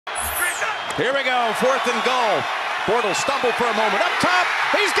Here we go, 4th and goal. Bortles stumbled for a moment. Up top,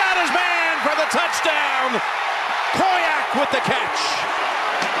 he's got his man for the touchdown. Koyak with the catch.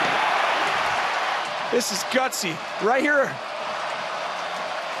 This is gutsy. Right here.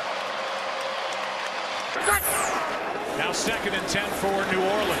 Now 2nd and 10 for New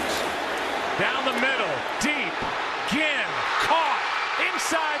Orleans. Down the middle, deep. Ginn caught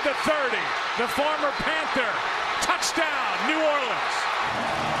inside the 30. The former Panther. Touchdown, New Orleans.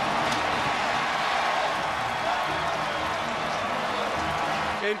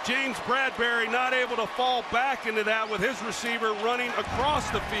 And James Bradbury not able to fall back into that with his receiver running across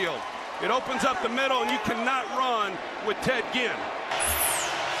the field. It opens up the middle, and you cannot run with Ted Ginn.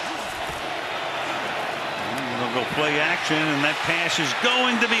 They'll go play action, and that pass is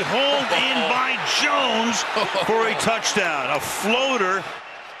going to be hauled in by Jones for a touchdown. A floater.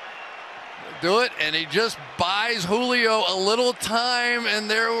 Do it, and he just buys Julio a little time, and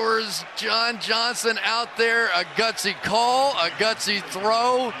there was John Johnson out there. A gutsy call, a gutsy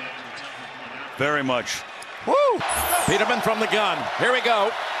throw. Very much. Woo! Peterman from the gun. Here we go.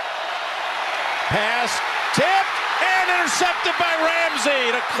 Pass, tipped, and intercepted by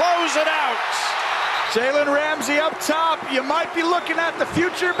Ramsey to close it out. Jalen Ramsey up top. You might be looking at the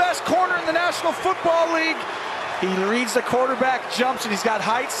future best corner in the National Football League. He reads the quarterback, jumps, and he's got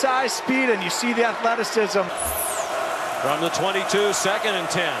height, size, speed, and you see the athleticism. From the 22, 2nd and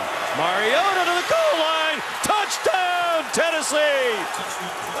 10. Mariota to the goal line. Touchdown, Tennessee.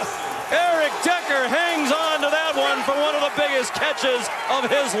 Eric Decker hangs on to that one for one of the biggest catches of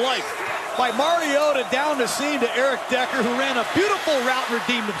his life. By Mariota down the seam to Eric Decker, who ran a beautiful route and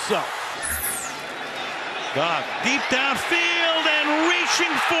redeemed himself. God, deep downfield and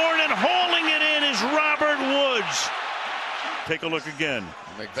reaching for it and hauling it in is Robert Woods. Take a look again.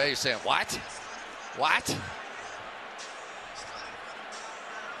 McVay saying, what? What?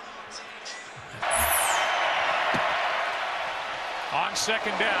 On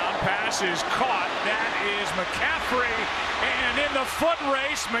 2nd down, pass is caught. That is McCaffrey. And in the foot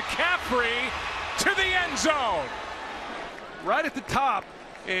race, McCaffrey to the end zone. Right at the top,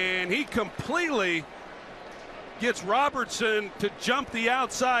 and he completely gets Robertson to jump the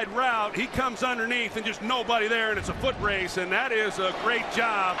outside route. He comes underneath and just nobody there, and it's a foot race, and that is a great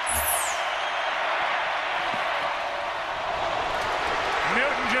job.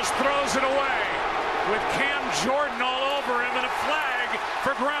 Newton just throws it away with Cam Jordan all over him and a flag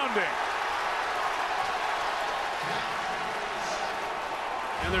for grounding.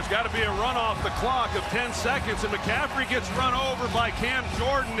 And there's got to be a run off the clock of 10 seconds, and McCaffrey gets run over by Cam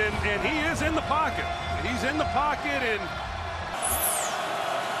Jordan, and he is in the pocket. He's in the pocket, and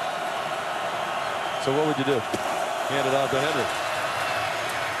So what would you do? Hand it out to Henry.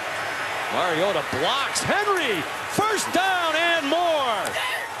 Mariota blocks Henry. 1st down and more.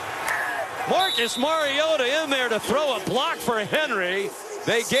 Marcus Mariota in there to throw a block for Henry.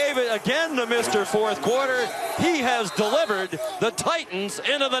 They gave it again to Mr. Fourth Quarter. He has delivered the Titans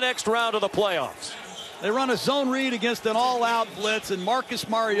into the next round of the playoffs. They run a zone read against an all-out blitz, and Marcus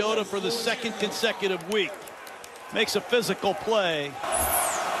Mariota, for the 2nd consecutive week, makes a physical play.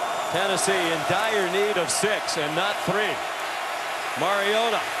 Tennessee in dire need of 6 and not 3.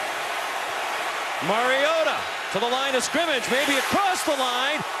 Mariota to the line of scrimmage, maybe across the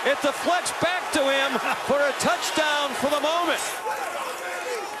line. It deflects back to him for a touchdown for the moment.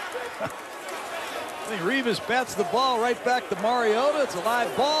 I think Revis bats the ball right back to Mariota. It's a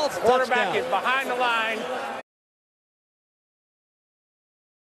live ball. It's a Quarterback touchdown. is behind the line.